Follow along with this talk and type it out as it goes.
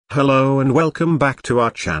Hello and welcome back to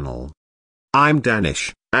our channel. I'm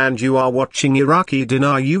Danish, and you are watching Iraqi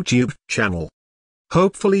Dinar YouTube channel.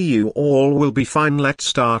 Hopefully you all will be fine. Let's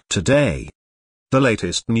start today. The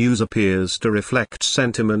latest news appears to reflect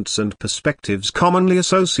sentiments and perspectives commonly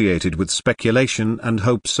associated with speculation and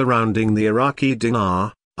hope surrounding the Iraqi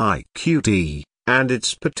Dinar, IQD, and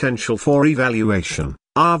its potential for revaluation,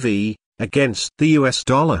 RV, against the US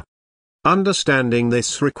dollar. Understanding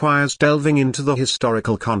this requires delving into the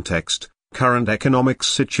historical context, current economic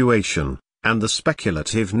situation, and the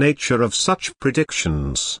speculative nature of such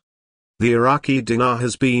predictions. The Iraqi dinar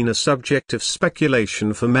has been a subject of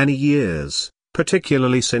speculation for many years,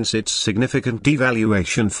 particularly since its significant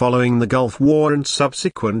devaluation following the Gulf War and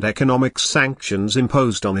subsequent economic sanctions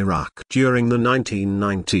imposed on Iraq during the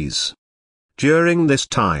 1990s. During this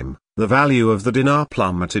time, the value of the dinar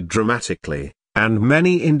plummeted dramatically, and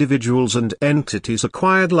many individuals and entities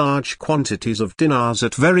acquired large quantities of dinars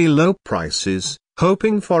at very low prices,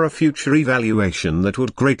 hoping for a future evaluation that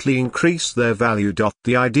would greatly increase their value.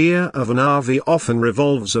 The idea of an RV often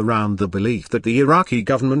revolves around the belief that the Iraqi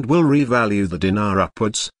government will revalue the dinar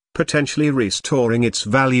upwards, potentially restoring its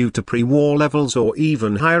value to pre-war levels or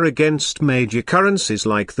even higher against major currencies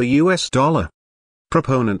like the US dollar.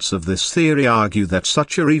 Proponents of this theory argue that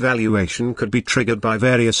such a revaluation could be triggered by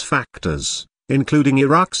various factors, including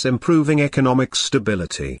Iraq's improving economic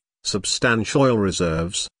stability, substantial oil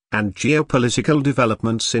reserves, and geopolitical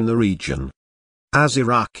developments in the region. As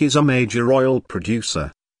Iraq is a major oil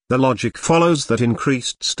producer, the logic follows that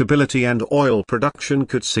increased stability and oil production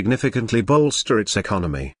could significantly bolster its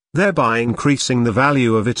economy, thereby increasing the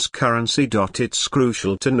value of its currency. It's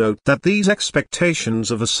crucial to note that these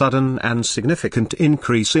expectations of a sudden and significant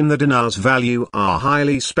increase in the dinar's value are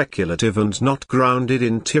highly speculative and not grounded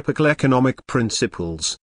in typical economic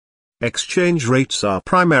principles. Exchange rates are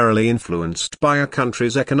primarily influenced by a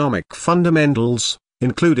country's economic fundamentals,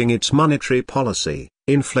 including its monetary policy,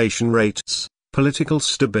 inflation rates, political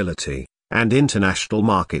stability, and international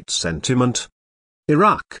market sentiment.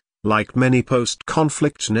 Iraq, like many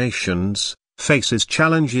post-conflict nations, faces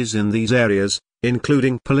challenges in these areas,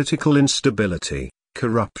 including political instability,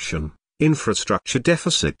 corruption, infrastructure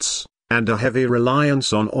deficits, and a heavy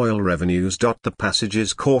reliance on oil revenues. The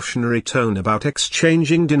passage's cautionary tone about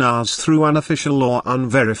exchanging dinars through unofficial or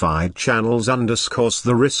unverified channels underscores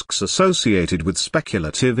the risks associated with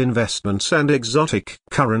speculative investments and exotic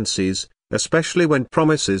currencies, especially when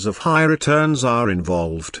promises of high returns are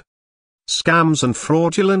involved. Scams and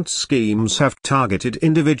fraudulent schemes have targeted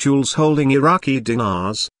individuals holding Iraqi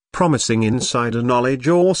dinars, promising insider knowledge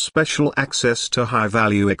or special access to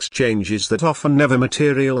high-value exchanges that often never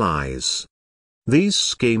materialize. These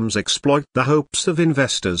schemes exploit the hopes of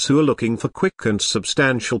investors who are looking for quick and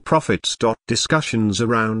substantial profits. Discussions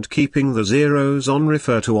around keeping the zeros on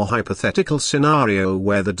refer to a hypothetical scenario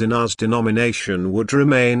where the dinar's denomination would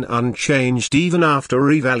remain unchanged even after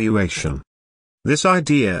revaluation. This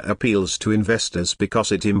idea appeals to investors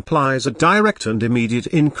because it implies a direct and immediate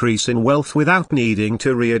increase in wealth without needing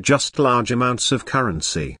to readjust large amounts of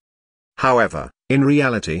currency. However, in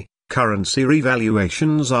reality, currency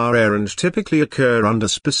revaluations are rare and typically occur under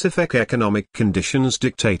specific economic conditions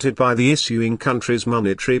dictated by the issuing country's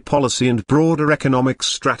monetary policy and broader economic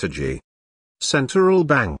strategy. Central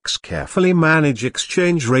banks carefully manage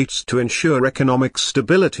exchange rates to ensure economic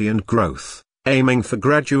stability and growth, aiming for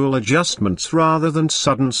gradual adjustments rather than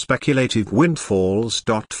sudden speculative windfalls.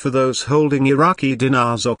 For those holding Iraqi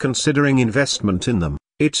dinars or considering investment in them,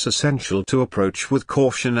 it's essential to approach with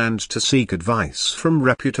caution and to seek advice from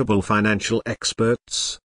reputable financial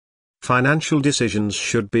experts. Financial decisions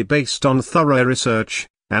should be based on thorough research,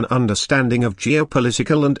 an understanding of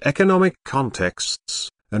geopolitical and economic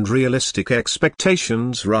contexts, and realistic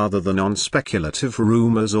expectations rather than on speculative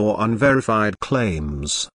rumors or unverified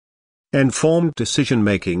claims. Informed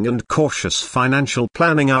decision-making and cautious financial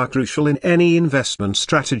planning are crucial in any investment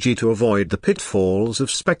strategy to avoid the pitfalls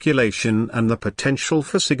of speculation and the potential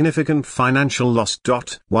for significant financial loss.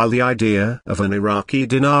 While the idea of an Iraqi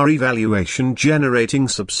dinar evaluation generating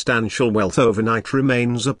substantial wealth overnight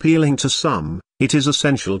remains appealing to some, it is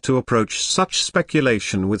essential to approach such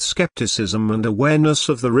speculation with skepticism and awareness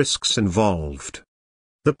of the risks involved.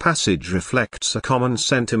 The passage reflects a common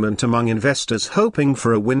sentiment among investors hoping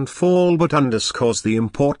for a windfall but underscores the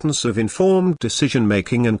importance of informed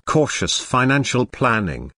decision-making and cautious financial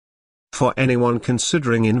planning. For anyone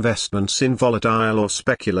considering investments in volatile or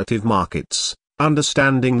speculative markets,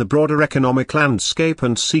 understanding the broader economic landscape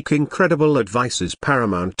and seeking credible advice is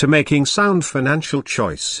paramount to making sound financial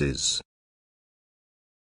choices.